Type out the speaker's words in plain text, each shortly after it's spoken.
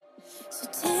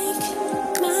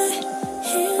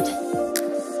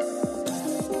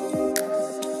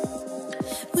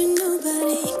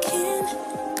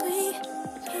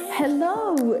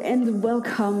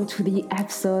welcome to the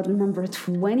episode number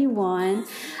 21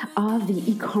 of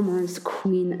the e-commerce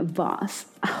Queen Boss.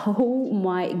 Oh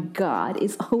my God,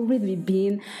 it's already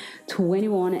been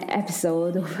 21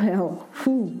 episodes. Well,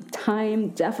 time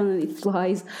definitely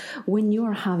flies when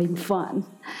you're having fun.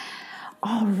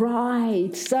 All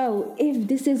right, so if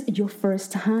this is your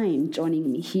first time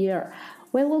joining me here,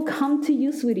 well, welcome to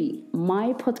you, sweetie.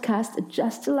 My podcast,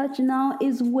 just to let you know,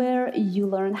 is where you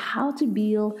learn how to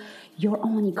build your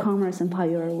own e-commerce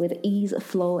empire with ease,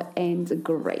 flow, and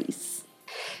grace.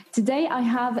 Today, I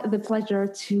have the pleasure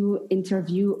to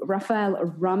interview Rafael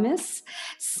Romis.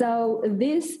 So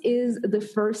this is the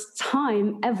first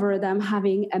time ever that I'm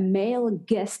having a male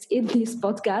guest in this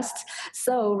podcast.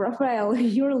 So, Rafael,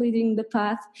 you're leading the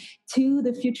path to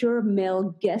the future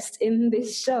male guest in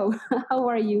this show. How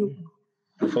are you?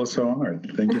 I feel so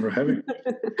honored. Thank you for having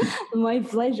me. My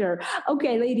pleasure.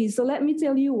 Okay, ladies, so let me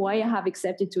tell you why I have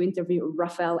accepted to interview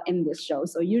Rafael in this show.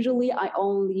 So usually I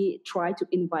only try to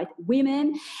invite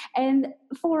women, and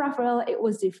for Rafael, it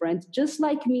was different. Just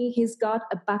like me, he's got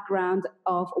a background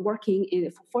of working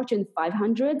in Fortune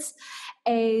 500s,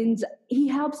 and he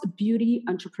helps beauty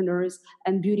entrepreneurs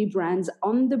and beauty brands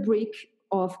on the brink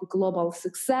of global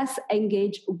success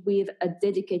engage with a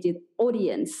dedicated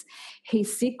audience.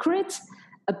 His secret,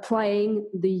 applying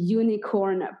the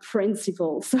unicorn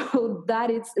principle. So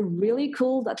that is really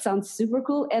cool. That sounds super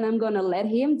cool. And I'm going to let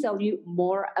him tell you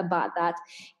more about that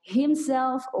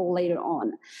himself later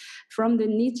on. From the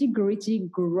nitty-gritty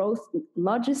growth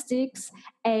logistics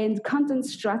and content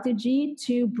strategy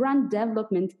to brand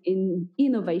development in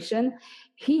innovation,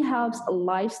 he helps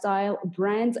lifestyle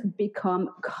brands become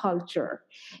culture.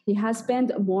 He has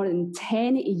spent more than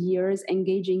 10 years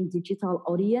engaging digital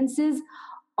audiences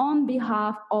on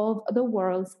behalf of the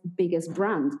world's biggest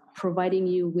brand, providing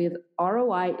you with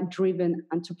ROI-driven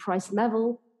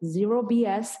enterprise-level, zero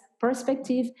BS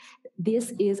perspective.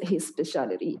 This is his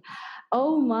specialty.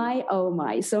 Oh my, oh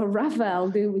my. So, Rafael,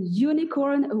 the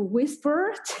unicorn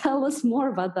whisperer, tell us more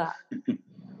about that.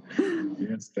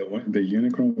 Yes, the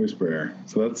unicorn whisperer.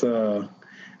 So that's a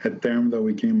term that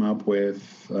we came up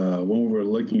with when we were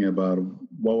looking about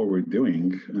what we were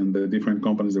doing and the different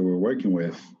companies that we're working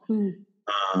with.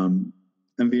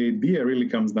 And the idea really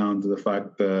comes down to the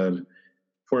fact that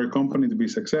for a company to be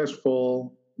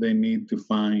successful, they need to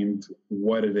find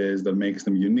what it is that makes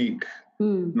them unique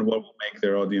and what will make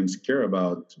their audience care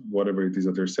about whatever it is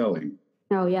that they're selling.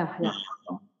 Oh, yeah.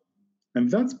 And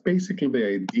that's basically the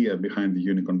idea behind the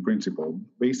unicorn principle.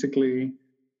 Basically,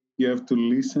 you have to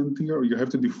listen to you have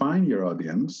to define your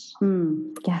audience,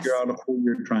 figure out who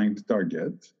you're trying to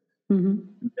target.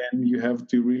 Then you have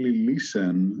to really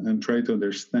listen and try to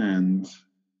understand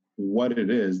what it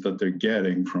is that they're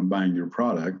getting from buying your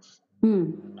product.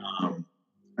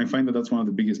 I find that that's one of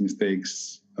the biggest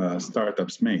mistakes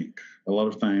startups make. A lot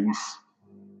of times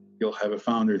you'll have a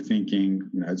founder thinking,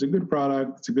 it's a good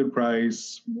product, it's a good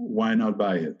price, why not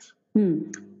buy it?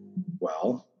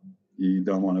 Well, you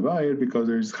don't want to buy it because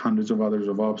there's hundreds of others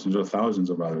of options or thousands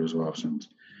of others of options.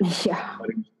 Yeah. But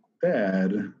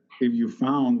instead, if you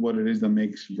found what it is that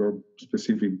makes your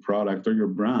specific product or your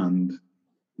brand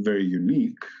very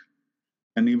unique,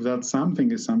 and if that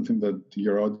something is something that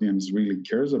your audience really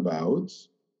cares about,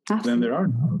 then there are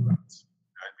no brands.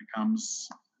 It becomes,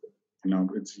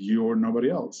 it's you or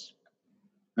nobody else.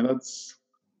 And that's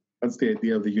the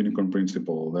idea of the unicorn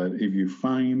principle, that if you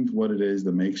find what it is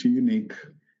that makes you unique,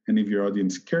 and if your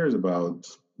audience cares about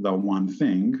that one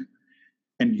thing,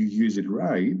 and you use it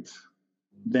right,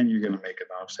 then you're going to make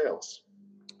a lot of sales.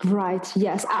 Right.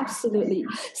 Yes, absolutely.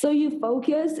 So you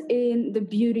focus in the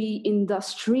beauty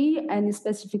industry and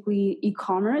specifically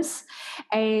e-commerce.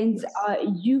 And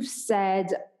you've said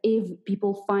if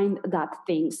people find that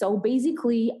thing. So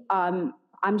basically,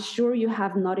 I'm sure you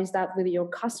have noticed that with your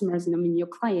customers and your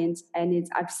clients, and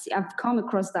I've come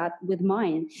across that with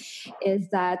mine, is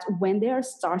that when they're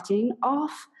starting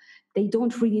off, they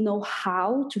don't really know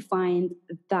how to find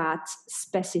that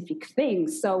specific thing.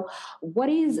 So what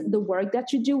is the work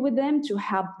that you do with them to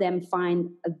help them find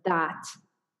that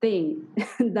thing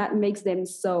that makes them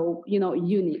so,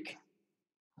 unique?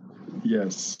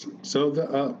 Yes.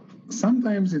 So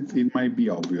sometimes it might be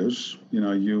obvious.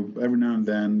 You every now and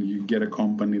then you get a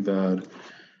company that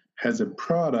has a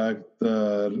product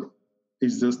that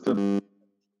is just a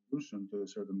solution to a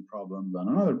certain problem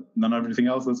than everything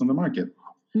else that's on the market.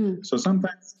 So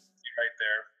sometimes it's right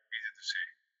there, easy to see.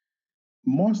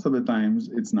 Most of the times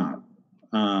it's not.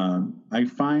 I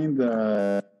find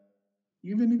that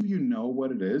even if you know what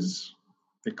it is,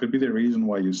 it could be the reason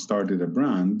why you started a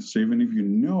brand. So even if you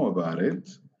know about it,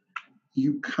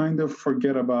 you kind of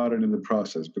forget about it in the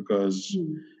process because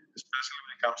especially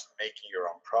when it comes to making your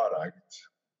own product,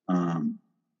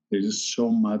 there's just so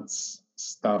much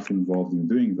stuff involved in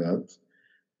doing that,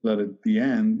 that at the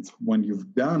end, when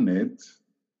you've done it,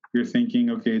 you're thinking,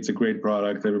 okay, it's a great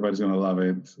product, everybody's going to love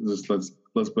it. Just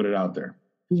let's put it out there.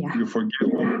 Yeah. You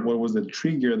forget what was the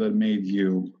trigger that made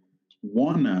you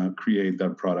want to create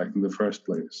that product in the first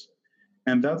place.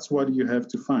 And that's what you have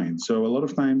to find. So a lot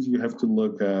of times you have to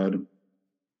look at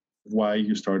why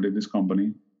you started this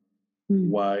company,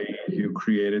 why you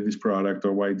created this product,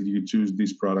 or why did you choose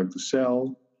this product to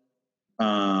sell.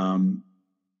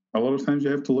 A lot of times you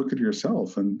have to look at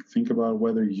yourself and think about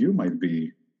whether you might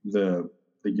be the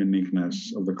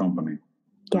uniqueness of the company.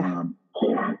 Yeah.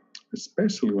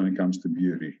 Especially when it comes to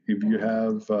beauty. If you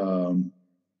have,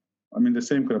 the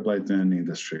same could apply to any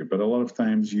industry, but a lot of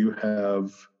times you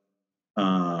have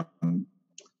a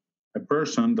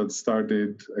person that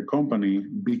started a company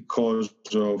because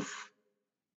of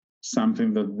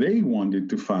something that they wanted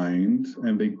to find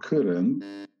and they couldn't,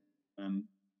 and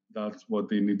that's what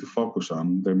they need to focus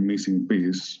on, their missing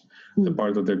piece, the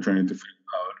part that they're trying to figure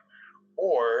out,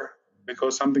 or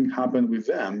because something happened with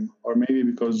them, or maybe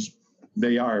because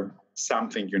they are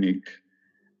something unique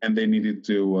and they needed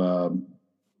to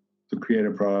create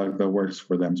a product that works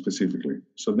for them specifically.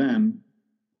 So then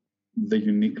the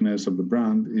uniqueness of the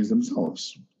brand is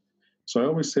themselves. So I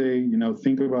always say,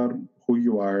 think about who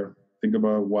you are, think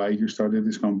about why you started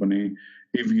this company.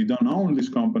 If you don't own this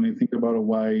company, think about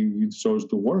why you chose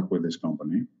to work with this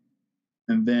company.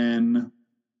 And then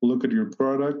look at your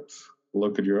product,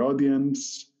 look at your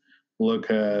audience,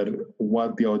 look at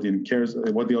what the audience cares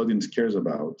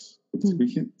about.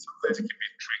 Sometimes it can be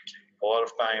tricky. A lot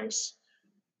of times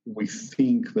we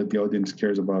think that the audience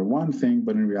cares about one thing,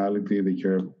 but in reality, they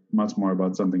care much more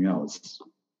about something else.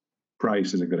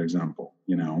 Price is a good example.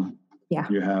 Yeah.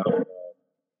 You have.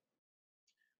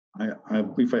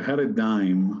 If I had a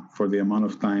dime for the amount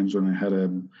of times when I had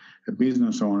a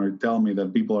business owner tell me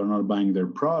that people are not buying their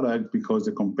product because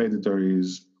the competitor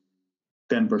is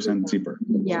 10% cheaper.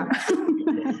 Yeah. So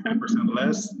 10%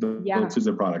 less, they'll choose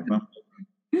the product. No?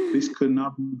 This could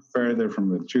not be further from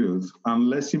the truth,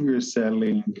 unless if you're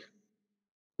selling,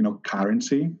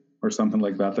 currency or something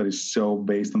like that is so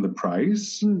based on the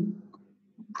price.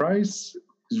 Price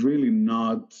is really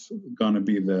not going to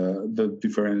be the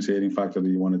differentiating factor that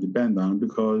you want to depend on,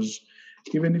 because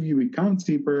even if you become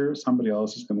cheaper, somebody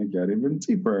else is going to get even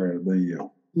cheaper than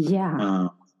you. Yeah.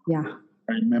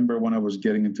 I remember when I was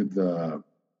getting into the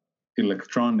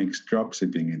electronics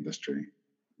dropshipping industry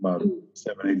about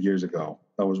 7-8 years ago.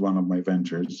 That was one of my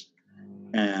ventures.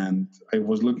 And I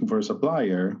was looking for a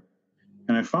supplier,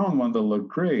 and I found one that looked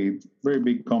great, very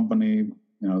big company.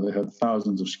 They had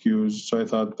thousands of SKUs. So I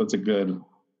thought that's a good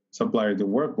supplier to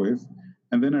work with.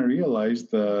 And then I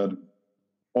realized that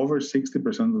over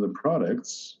 60% of the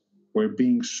products were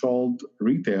being sold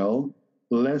retail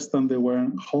less than they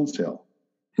were wholesale.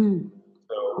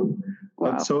 So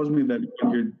that shows me that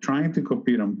when you're trying to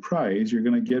compete on price, you're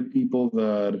going to get people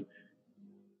that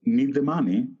need the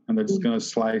money, and they're just going to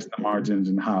slice the margins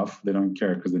in half. They don't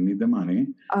care because they need the money.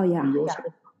 Oh, yeah. And you also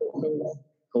have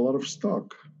a lot of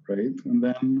stock, right? And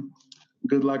then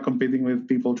good luck competing with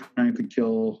people trying to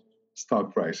kill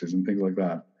stock prices and things like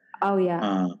that. Oh,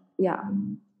 yeah.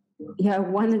 Yeah,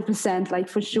 100%, like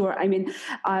for sure.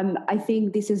 I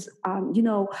think this is,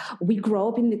 we grow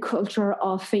up in the culture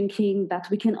of thinking that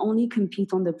we can only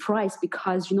compete on the price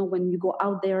because, when you go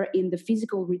out there in the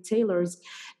physical retailers,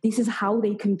 this is how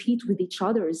they compete with each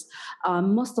others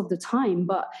most of the time.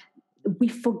 But we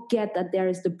forget that there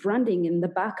is the branding in the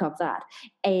back of that.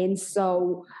 And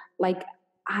so,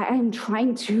 I'm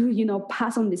trying to,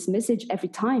 pass on this message every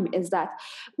time, is that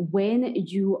when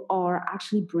you are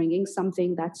actually bringing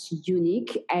something that's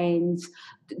unique, and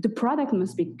the product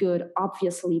must be good,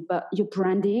 obviously, but your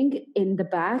branding in the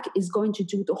back is going to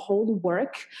do the whole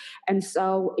work. And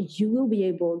so you will be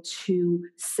able to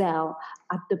sell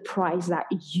at the price that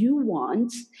you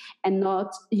want and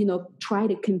not, try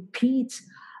to compete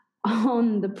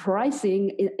on the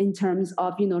pricing in terms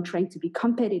of, trying to be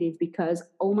competitive, because,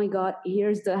 oh my God,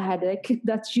 here's the headache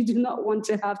that you do not want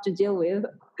to have to deal with.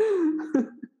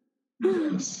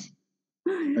 Yes,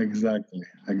 exactly.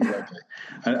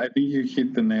 I think you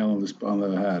hit the nail on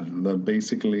the head, that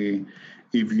basically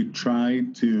if you try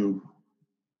to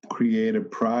create a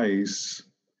price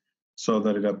so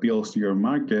that it appeals to your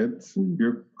market,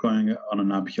 you're going on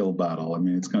an uphill battle.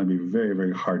 It's going to be very,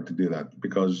 very hard to do that,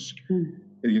 because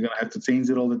you're going to have to change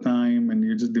it all the time, and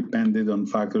you're just dependent on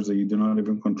factors that you do not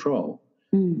even control.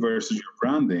 Versus your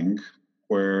branding,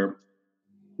 where,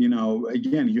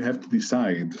 again, you have to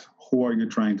decide who are you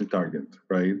trying to target,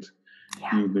 right?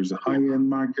 There's a high-end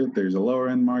market, there's a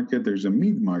lower-end market, there's a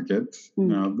mid-market.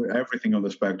 Everything on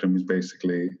the spectrum is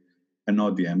basically an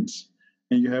audience,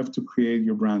 and you have to create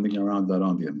your branding around that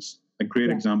audience. A great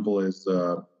example is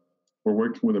we're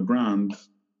working with a brand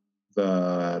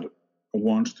that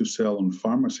wants to sell on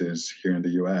pharmacies here in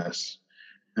the US,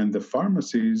 and the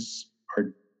pharmacies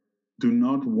do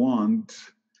not want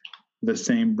the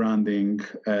same branding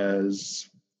as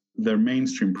their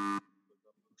mainstream.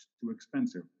 It's too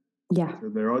expensive. Yeah. So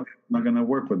they're not going to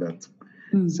work with that.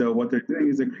 So what they're doing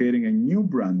is they're creating a new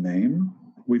brand name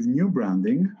with new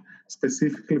branding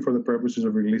specifically for the purposes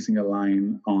of releasing a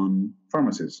line on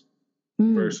pharmacies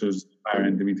versus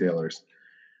higher-end retailers.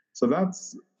 So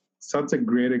that's such a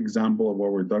great example of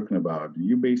what we're talking about.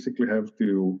 You basically have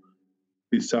to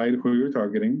decide who you're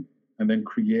targeting and then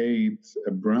create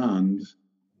a brand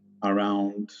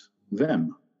around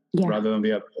them rather than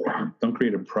the other way. Don't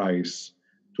create a price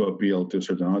to appeal to a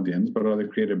certain audience, but rather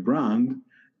create a brand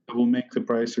that will make the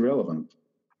price irrelevant.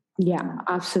 Yeah,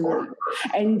 absolutely.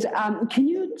 And can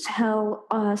you tell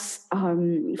us,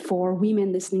 for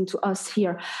women listening to us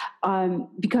here,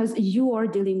 because you are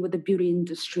dealing with the beauty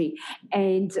industry,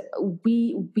 and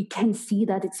we can see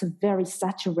that it's a very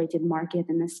saturated market,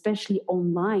 and especially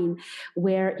online,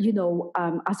 where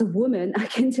as a woman, I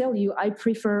can tell you, I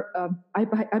prefer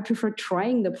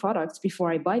trying the products before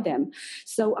I buy them.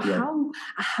 So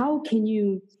how can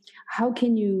you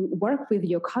work with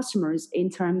your customers in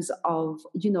terms of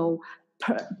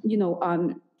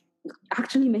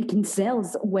actually making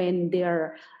sales when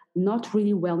they're not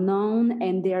really well known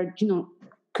and they're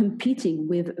competing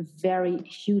with very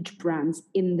huge brands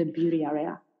in the beauty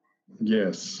area?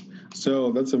 Yes,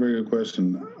 so that's a very good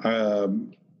question.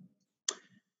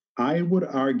 I would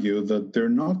argue that they're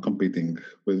not competing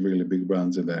with really big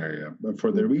brands in the area, but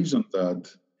for the reason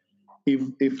that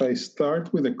if I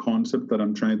start with a concept that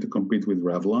I'm trying to compete with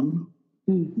Revlon,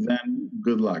 then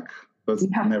good luck. That's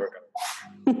never going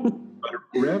to happen. But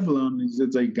Revlon is a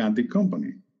gigantic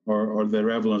company, or the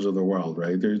Revlons of the world,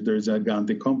 right? There's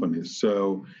gigantic companies.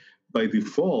 So by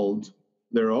default,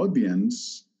 their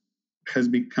audience has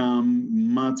become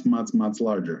much, much, much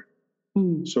larger.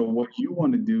 So what you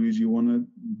want to do is you want to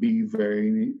be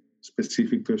very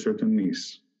specific to a certain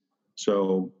niche.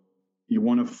 So you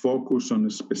want to focus on a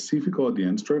specific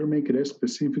audience, try to make it as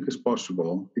specific as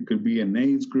possible. It could be an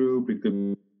age group, it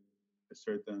could be a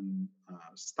certain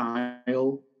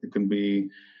style, it can be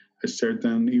a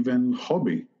certain even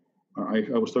hobby. I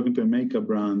was talking to a makeup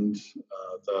brand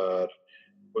that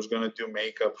was going to do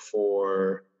makeup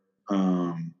for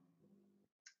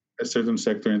a certain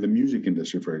sector in the music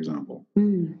industry, for example.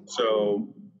 So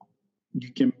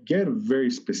you can get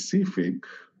very specific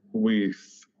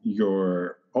with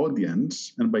your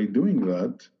audience, and by doing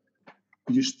that,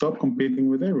 you stop competing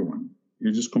with everyone.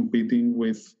 You're just competing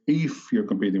with, if you're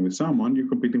competing with someone, you're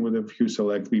competing with a few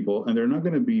select people, and they're not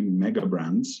going to be mega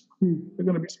brands. They're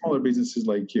going to be smaller businesses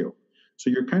like you. So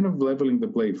you're kind of leveling the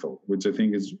playing field, which I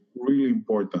think is really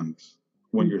important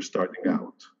when you're starting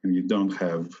out and you don't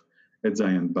have a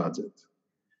giant budget.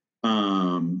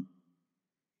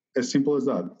 As simple as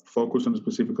that. Focus on a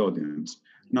specific audience.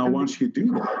 Now, once you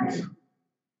do that,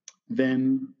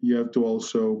 then you have to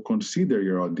also consider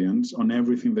your audience on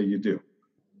everything that you do.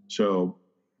 So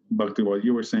back to what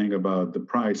you were saying about the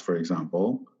price, for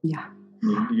example.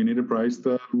 You need a price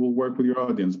that will work with your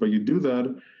audience, but you do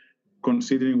that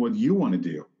considering what you want to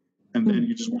do. And then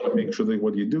you just want to make sure that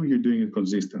what you do, you're doing it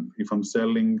consistent. If I'm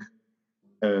selling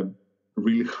a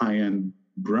really high-end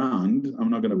brand, I'm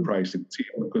not going to price it cheap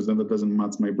because then that doesn't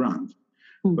match my brand.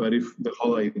 But if the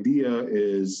whole idea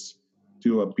is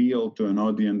to appeal to an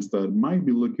audience that might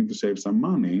be looking to save some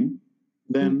money,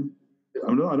 then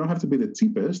I don't have to be the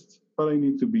cheapest, but I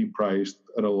need to be priced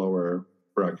at a lower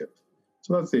bracket.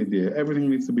 So that's the idea. Everything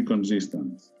needs to be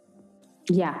consistent.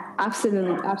 Yeah,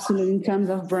 absolutely. In terms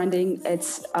of branding,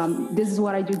 it's this is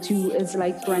what I do too. It's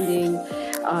like branding,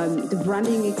 the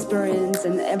branding experience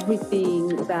and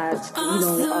everything that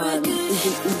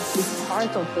is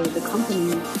part of the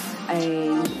company.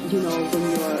 And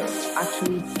when you're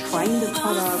actually trying the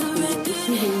product, when you're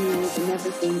receiving it and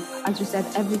everything, as you said,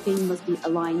 everything must be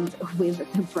aligned with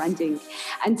the branding.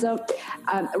 And so,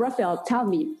 Rafael, tell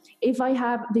me, if I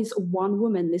have this one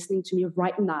woman listening to me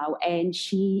right now and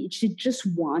she just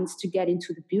wants to get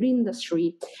into the beauty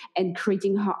industry and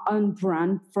creating her own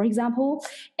brand, for example,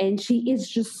 and she is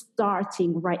just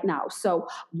starting right now. So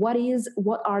what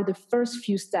are the first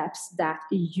few steps that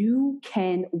you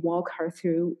can walk her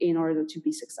through in order to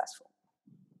be successful?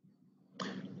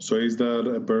 So is that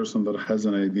a person that has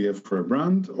an idea for a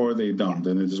brand, or they don't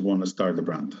and they just want to start a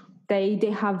brand?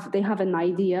 they have an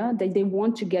idea that they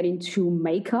want to get into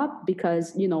makeup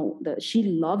because she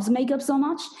loves makeup so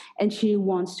much and she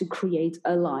wants to create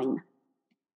a line.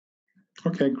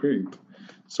 Okay, great.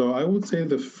 So I would say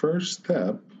the first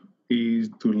step is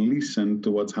to listen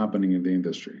to what's happening in the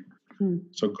industry.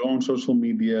 So go on social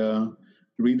media,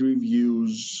 read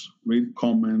reviews, read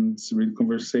comments, read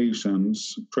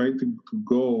conversations, try to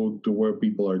go to where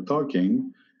people are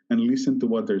talking and listen to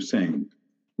what they're saying.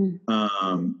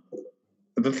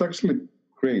 That's actually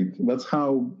great. That's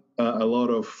how a lot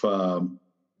of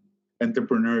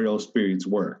entrepreneurial spirits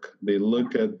work. They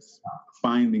look at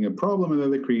finding a problem and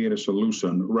then they create a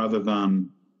solution rather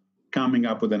than coming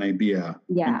up with an idea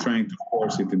and trying to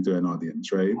force it into an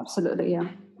audience, right? Absolutely, yeah.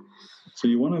 So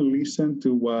you want to listen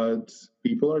to what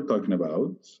people are talking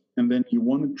about, and then you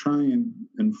want to try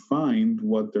and find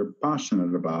what they're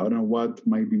passionate about and what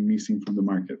might be missing from the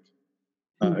market.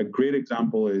 A great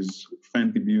example is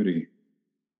Fenty Beauty,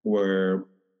 where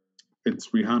it's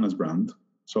Rihanna's brand.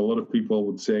 So a lot of people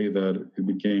would say that it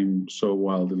became so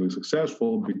wildly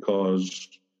successful because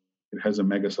it has a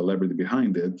mega celebrity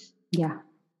behind it. Yeah.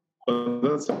 But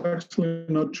that's actually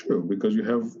not true, because you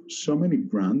have so many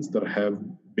brands that have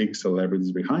big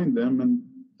celebrities behind them and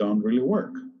don't really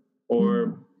work.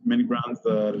 Or many brands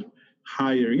that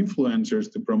hire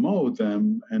influencers to promote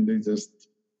them and they just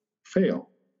fail.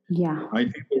 Yeah. I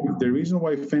think the reason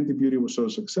why Fenty Beauty was so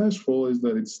successful is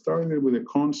that it started with a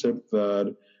concept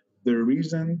that there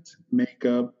isn't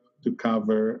makeup to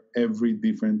cover every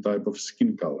different type of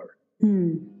skin color.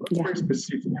 Yeah. Very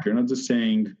specific. You're not just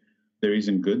saying there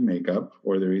isn't good makeup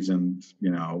or there isn't,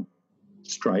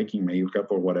 striking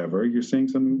makeup or whatever. You're saying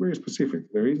something very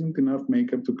specific. There isn't enough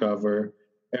makeup to cover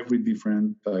every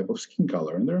different type of skin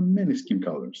color. And there are many skin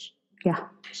colors. Yeah.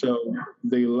 So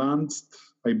they launched,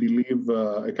 I believe,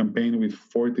 a campaign with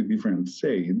 40 different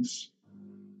shades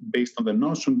based on the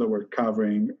notion that we're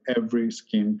covering every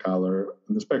skin color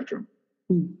on the spectrum.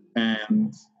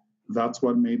 And that's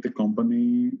what made the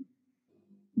company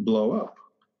blow up.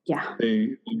 Yeah.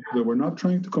 They were not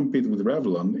trying to compete with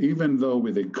Revlon, even though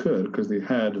they could, because they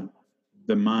had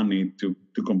the money to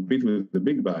compete with the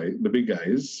big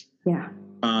guys. Yeah.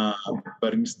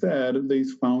 But instead, they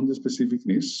found a specific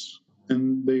niche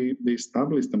and they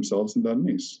established themselves in that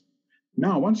niche.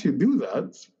 Now, once you do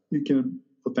that, you can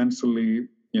potentially,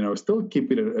 still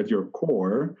keep it at your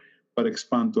core, but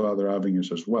expand to other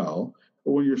avenues as well.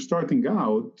 But when you're starting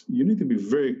out, you need to be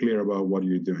very clear about what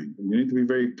you're doing. You need to be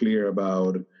very clear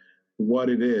about what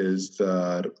it is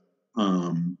that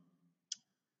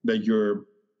you're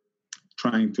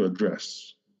trying to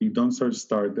address. You don't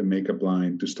start a makeup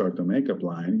line to start a makeup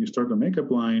line. You start a makeup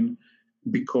line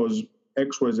because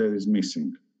XYZ is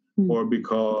missing, or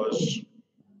because,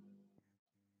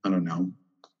 I don't know,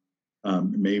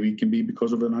 maybe it can be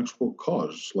because of an actual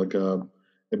cause, like a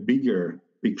bigger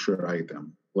picture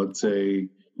item. Let's say,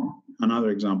 another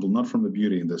example, not from the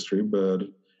beauty industry, but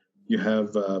you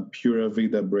have Pura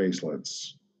Vida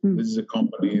bracelets. This is a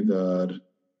company that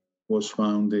was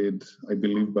founded, I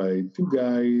believe, by two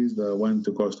guys that went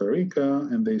to Costa Rica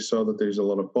and they saw that there's a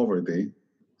lot of poverty.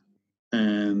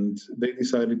 And they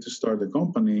decided to start a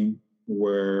company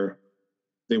where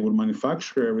they would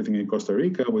manufacture everything in Costa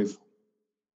Rica with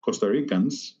Costa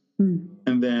Ricans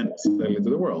and then sell it to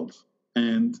the world.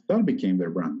 And that became their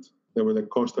brand. They were the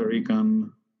Costa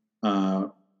Rican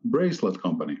bracelet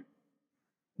company.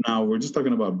 Now, we're just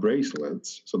talking about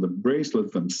bracelets. So the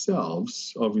bracelets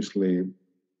themselves, obviously,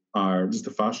 are just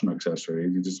a fashion accessory.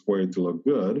 You just wear it to look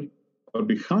good. But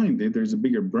behind it, there's a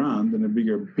bigger brand and a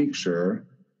bigger picture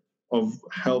of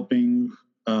helping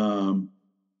a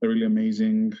really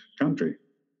amazing country.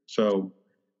 So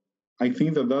I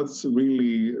think that that's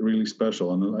really, really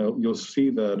special. And you'll see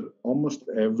that almost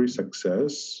every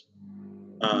success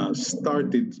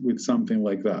started with something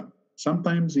like that.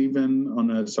 Sometimes even on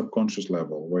a subconscious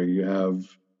level, where you have,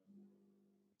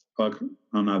 like,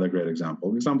 another great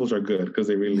example. Examples are good because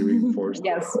they really reinforce.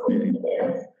 Yes.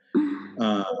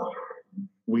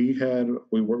 We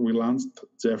launched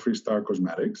Jeffree Star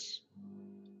Cosmetics.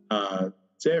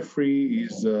 Jeffree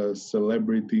is a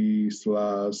celebrity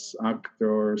 /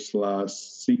 actor /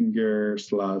 singer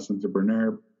 /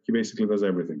 entrepreneur. He basically does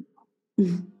everything.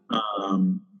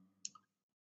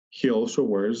 He also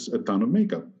wears a ton of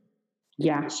makeup.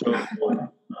 Yeah. So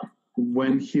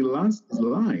when he launched his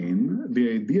line,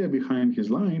 the idea behind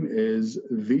his line is,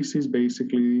 this is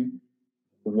basically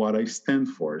what I stand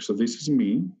for. So this is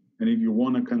me. And if you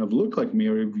want to kind of look like me,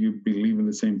 or if you believe in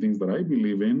the same things that I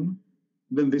believe in,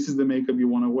 then this is the makeup you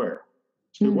want to wear.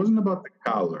 So it wasn't about the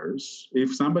colors.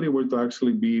 If somebody were to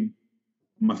actually be,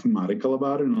 mathematical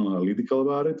about it and analytical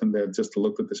about it, and they just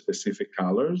looked at the specific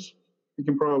colors, you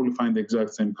can probably find the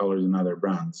exact same colors in other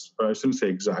brands. Or I shouldn't say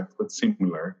exact, but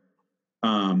similar.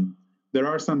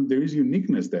 There is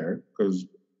uniqueness there because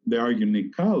there are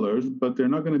unique colors, but they're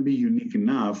not going to be unique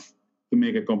enough to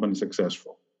make a company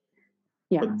successful.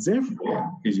 Yeah. But Jeffrey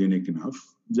is unique enough.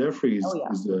 Jeffrey is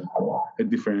a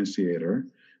differentiator.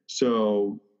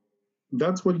 So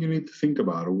that's what you need to think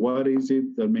about. What is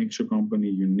it that makes your company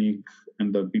unique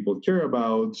and that people care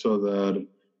about, so that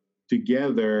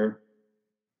together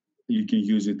you can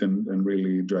use it and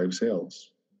really drive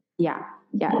sales? Yeah.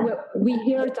 Well, we're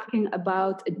here talking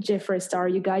about Jeffree Star.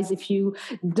 You guys, if you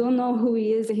don't know who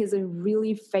he is, he's a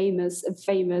really famous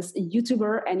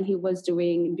YouTuber, and he was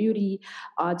doing beauty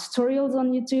tutorials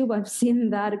on YouTube. I've seen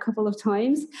that a couple of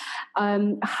times.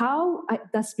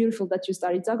 That's beautiful that you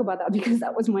started to talk about that, because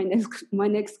that was my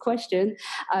next question.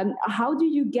 How do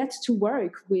you get to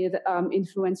work with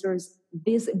influencers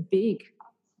this big?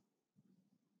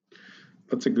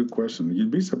 That's a good question.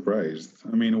 You'd be surprised.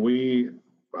 I mean,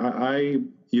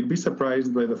 you'd be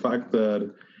surprised by the fact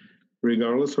that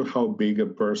regardless of how big a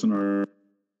person or, you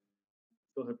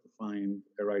still have to find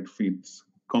a right fit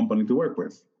company to work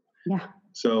with. Yeah.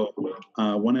 So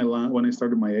when I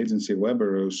started my agency,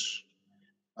 Weberus,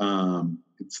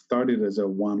 it started as a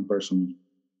one-person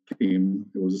team.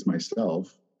 It was just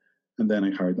myself. And then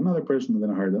I hired another person, and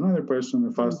then I hired another person.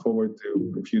 And fast forward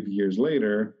to a few years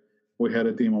later, we had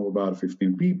a team of about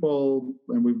 15 people,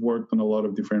 and we've worked on a lot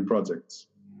of different projects.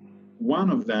 One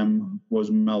of them was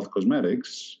Melt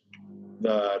Cosmetics,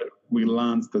 that we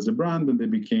launched as a brand, and they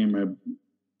became a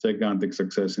gigantic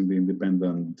success in the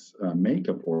independent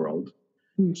makeup world.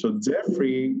 So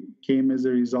Jeffrey came as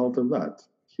a result of that.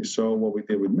 He saw what we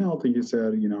did with Melt, and he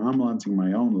said, I'm launching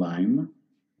my own line.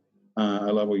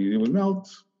 I love what you did with Melt.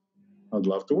 I'd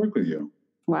love to work with you.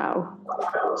 Wow.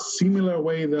 Similar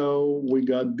way, though, we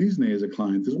got Disney as a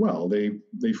client as well. They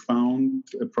found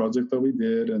a project that we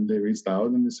did, and they reached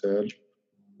out and they said,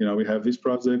 we have this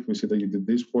project. We see that you did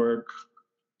this work.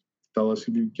 Tell us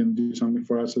if you can do something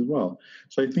for us as well.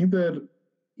 So I think that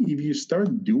if you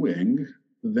start doing,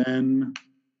 then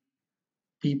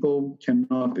people can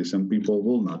notice, and people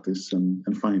will notice and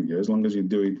find you, as long as you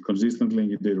do it consistently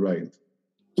and you do it right.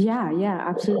 Yeah,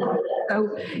 absolutely.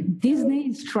 So Disney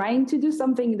is trying to do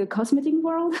something in the cosmetic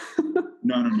world?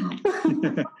 No.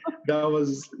 That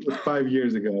was 5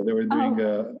 years ago. They were doing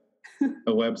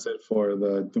a website for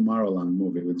the Tomorrowland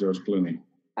movie with George Clooney.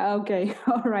 Okay,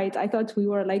 all right. I thought we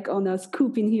were like on a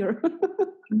scoop in here.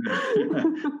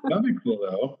 That'd be cool,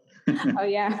 though. Oh,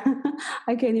 yeah.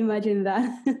 I can imagine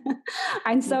that.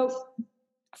 And so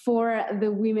for the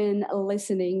women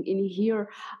listening in here,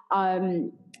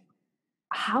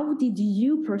 how did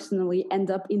you personally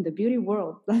end up in the beauty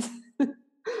world?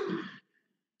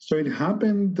 So it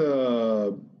happened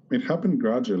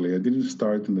gradually. I didn't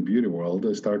start in the beauty world.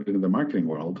 I started in the marketing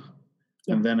world.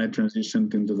 Yeah. And then I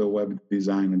transitioned into the web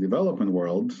design and development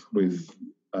world with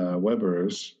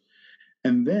Weberus.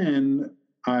 And then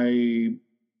I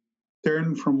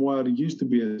turned from what used to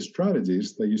be a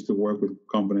strategist. I used to work with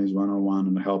companies one-on-one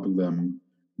and helping them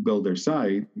build their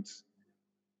sites,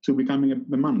 to becoming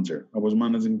a manager. I was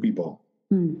managing people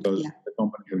because the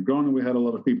company had grown and we had a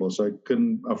lot of people. So I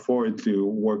couldn't afford to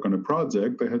work on a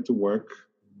project. I had to work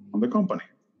on the company.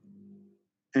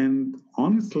 And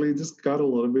honestly, it just got a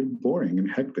little bit boring and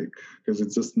hectic because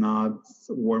it's just not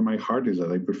where my heart is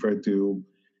at. I prefer to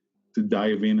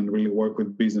dive in and really work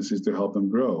with businesses to help them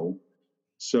grow.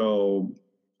 So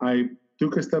I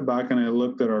took a step back and I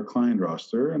looked at our client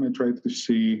roster and I tried to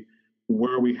see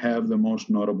where we have the most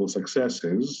notable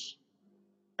successes,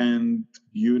 and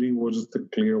beauty was just a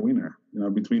clear winner.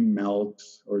 Between Melt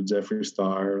or Jeffree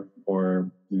Star,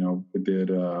 or we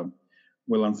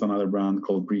launched another brand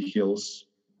called Bree Hills.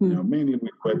 Mainly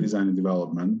with web design and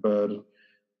development, but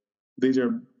these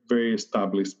are very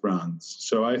established brands.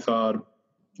 So I thought,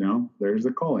 there's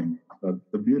the calling,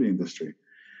 the beauty industry,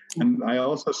 and I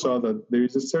also saw that there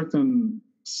is a certain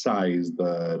size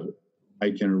that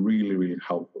I can really, really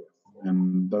help with.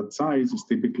 And that size is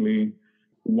typically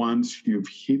once you've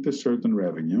hit a certain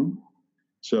revenue.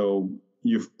 So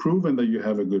you've proven that you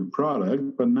have a good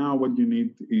product, but now what you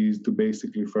need is to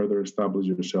basically further establish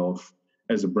yourself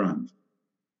as a brand.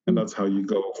 And that's how you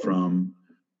go from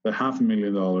the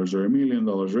 $500,000 or $1 million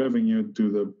revenue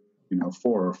to the $4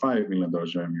 or $5 million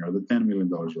revenue or the $10 million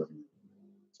revenue.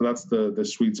 So that's the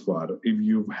sweet spot. If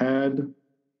you've had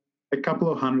a couple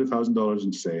of $100,000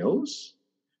 in sales,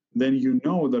 then you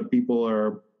know that people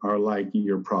are liking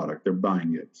your product. They're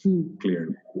buying it,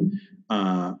 clearly.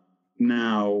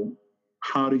 Now,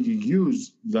 how do you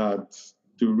use that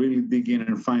to really dig in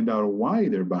and find out why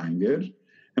they're buying it,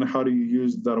 and how do you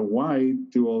use that why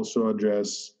to also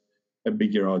address a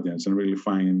bigger audience and really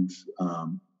find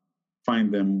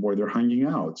them where they're hanging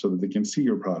out so that they can see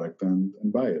your product and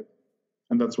buy it.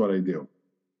 And that's what I do.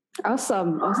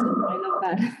 Awesome. I love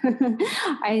that.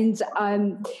 And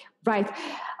right.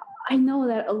 I know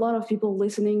that a lot of people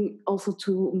listening also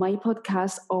to my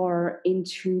podcast are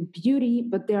into beauty,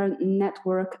 but they're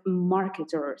network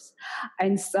marketers.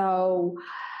 And so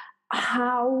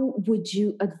how would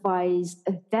you advise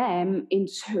them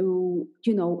into,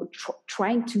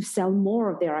 trying to sell more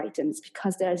of their items?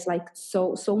 Because there's like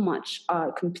so much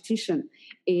competition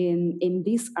in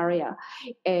this area,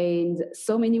 and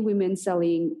so many women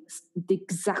selling the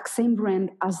exact same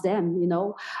brand as them,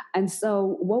 And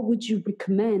so what would you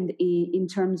recommend in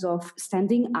terms of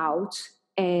standing out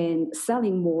and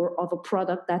selling more of a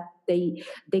product that they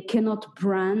cannot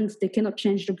brand, they cannot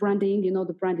change the branding,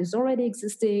 the brand is already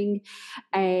existing,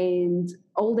 and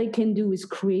all they can do is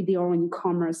create their own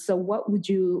e-commerce. So what would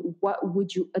you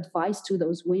advise to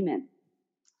those women?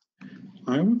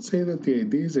 I would say that the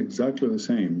idea is exactly the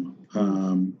same.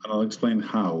 And I'll explain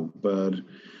how, but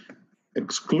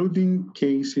excluding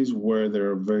cases where there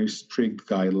are very strict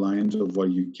guidelines of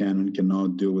what you can and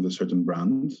cannot do with a certain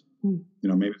brand.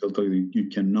 Maybe they'll tell you you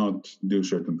cannot do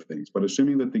certain things, but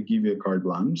assuming that they give you a carte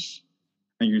blanche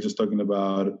and you're just talking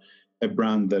about a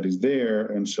brand that is there,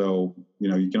 and so,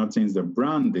 you cannot change the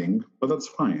branding, but that's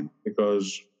fine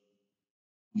because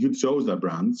you chose that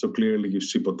brand, so clearly you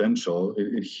see potential.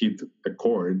 It hit a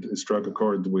chord, it struck a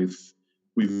chord with.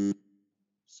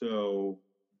 So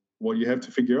what you have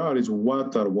to figure out is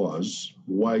what that was.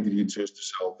 Why did you choose to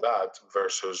sell that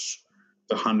versus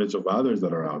the hundreds of others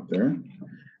that are out there?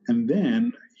 And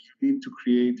then you need to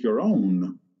create your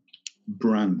own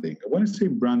branding. When I say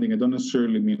branding, I don't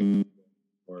necessarily mean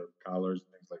or colors,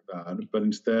 things like that, but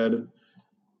instead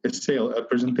a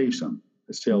presentation,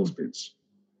 a sales pitch.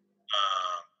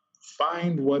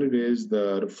 Find what it is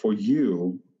that for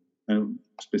you, and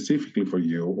specifically for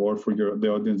you or for the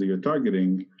audience that you're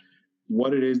targeting,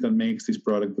 what it is that makes this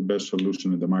product the best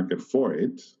solution in the market for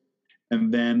it,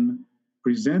 and then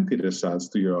present it as such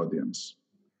to your audience.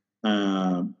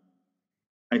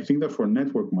 I think that for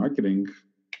network marketing,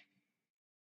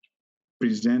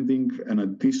 presenting an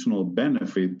additional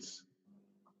benefit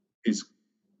is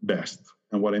best.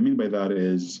 And what I mean by that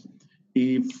is,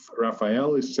 if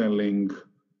Rafael is selling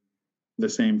the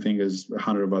same thing as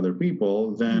 100 other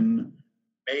people, then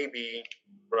maybe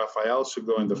Rafael should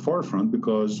go in the forefront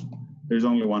because there's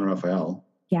only one Rafael.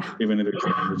 Yeah. Even if there's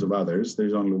hundreds of others,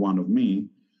 there's only one of me.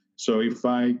 So if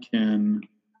I can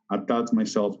attach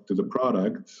myself to the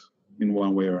product in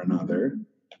one way or another,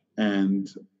 and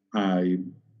I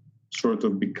sort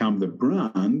of become the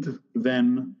brand,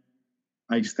 then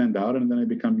I stand out and then I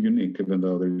become unique, even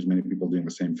though there's many people doing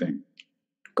the same thing.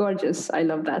 Gorgeous. I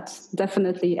love that. I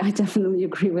definitely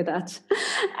agree with that.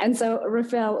 And so,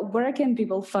 Rafael, where can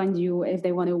people find you if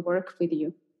they want to work with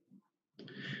you?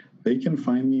 They can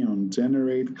find me on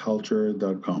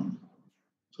generateculture.com.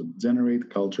 So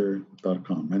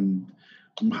generateculture.com. And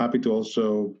I'm happy to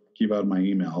also give out my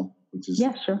email, which is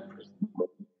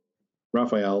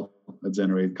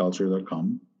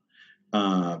Rafael@generateculture.com.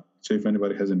 So if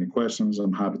anybody has any questions,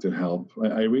 I'm happy to help.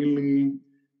 I really,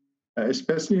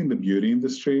 especially in the beauty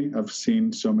industry, I've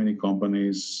seen so many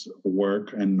companies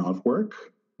work and not work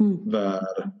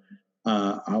that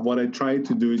what I try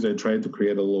to do is I try to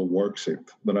create a little worksheet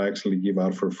that I actually give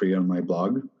out for free on my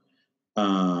blog.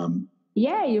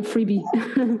 Your freebie.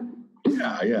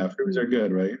 Yeah, freebies are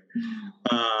good, right?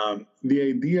 The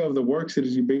idea of the worksheet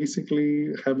is you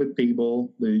basically have a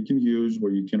table that you can use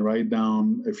where you can write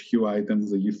down a few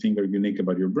items that you think are unique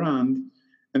about your brand,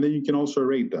 and then you can also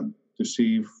rate them to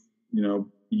see if,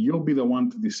 you'll be the one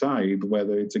to decide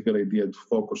whether it's a good idea to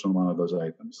focus on one of those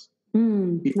items.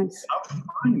 If you cannot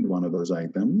find one of those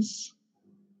items,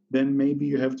 then maybe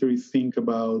you have to rethink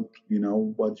about,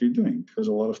 what you're doing, because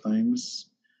a lot of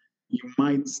times you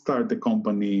might start the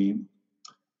company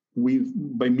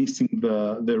by missing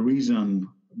the reason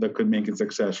that could make it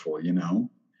successful,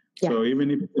 So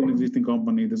even if it's an existing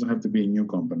company, it doesn't have to be a new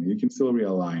company. You can still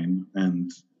realign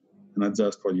and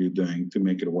adjust what you're doing to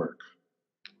make it work.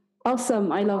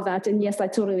 Awesome. I love that. And yes, I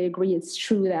totally agree. It's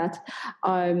true that,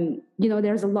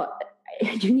 there's a lot,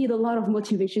 you need a lot of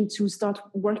motivation to start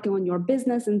working on your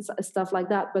business and stuff like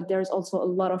that. But there's also a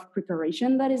lot of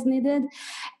preparation that is needed.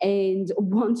 And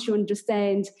once you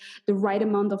understand the right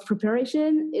amount of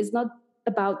preparation, is not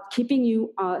about keeping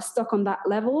you stuck on that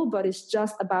level, but it's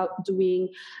just about doing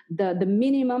the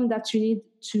minimum that you need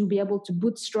to be able to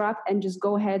bootstrap and just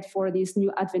go ahead for this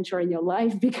new adventure in your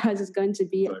life, because it's going to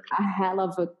be a hell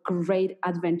of a great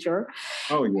adventure.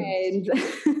 Oh, yes.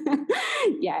 And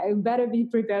yeah, you better be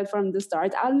prepared from the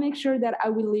start. I'll make sure that I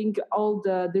will link all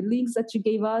the links that you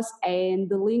gave us and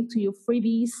the link to your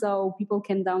freebie so people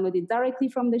can download it directly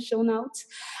from the show notes.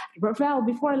 Rafael,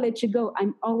 before I let you go,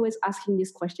 I'm always asking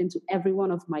this question to every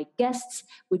one of my guests,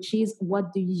 which is,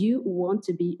 what do you want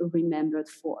to be remembered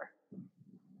for?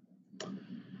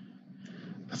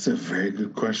 That's a very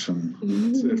good question.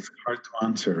 It's hard to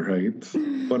answer,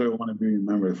 right? What I want to be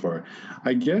remembered for.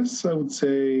 I guess I would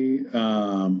say,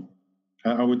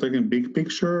 are we talking big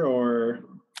picture or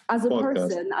as a podcast?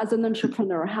 Person, as an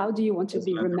entrepreneur, how do you want to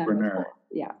be remembered for?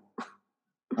 Yeah.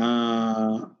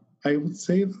 I would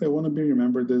say that I want to be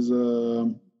remembered as a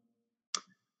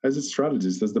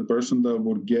strategist, as the person that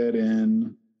would get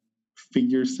in,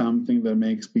 figure something that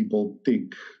makes people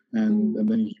tick, and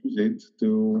then use it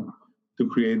to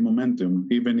create momentum,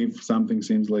 even if something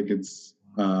seems like it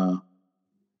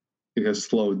has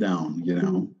slowed down.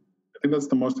 I think that's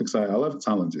the most exciting. I love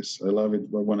challenges. I love it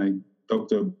when I talk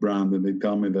to a brand and they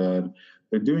tell me that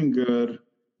they're doing good,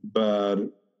 but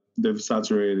they've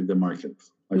saturated the market.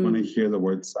 Like when I hear the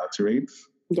word saturate,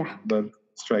 that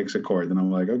strikes a chord, and I'm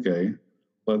like, okay,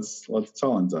 let's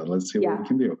challenge that. Let's see what we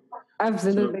can do.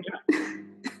 Absolutely.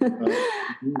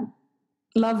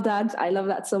 Love that. I love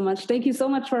that so much. Thank you so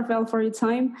much, Rafael, for your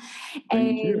time.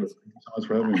 Thank you. Thank you so much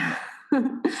for having me.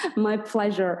 My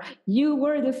pleasure. You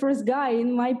were the first guy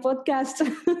in my podcast.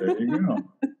 There you go.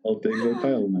 I'll take the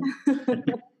title now.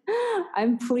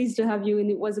 I'm pleased to have you, and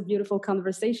it was a beautiful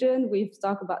conversation. We've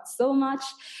talked about so much,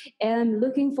 and I'm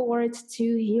looking forward to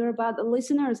hear about the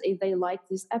listeners. If they like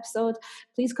this episode,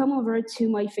 please come over to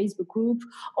my Facebook group,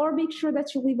 or make sure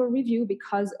that you leave a review,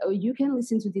 because you can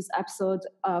listen to this episode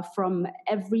from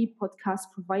every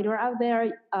podcast provider out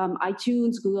there,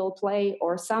 iTunes, Google Play,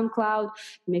 or SoundCloud.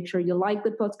 Make sure you like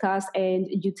the podcast and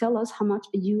you tell us how much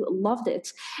you loved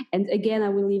it. And again, I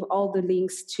will leave all the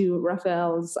links to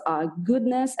Rafael's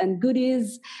goodness and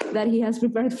goodies that he has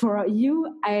prepared for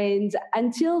you. And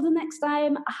until the next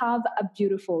time, have a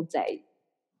beautiful day.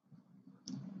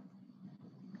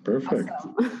 Perfect.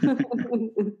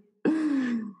 Awesome.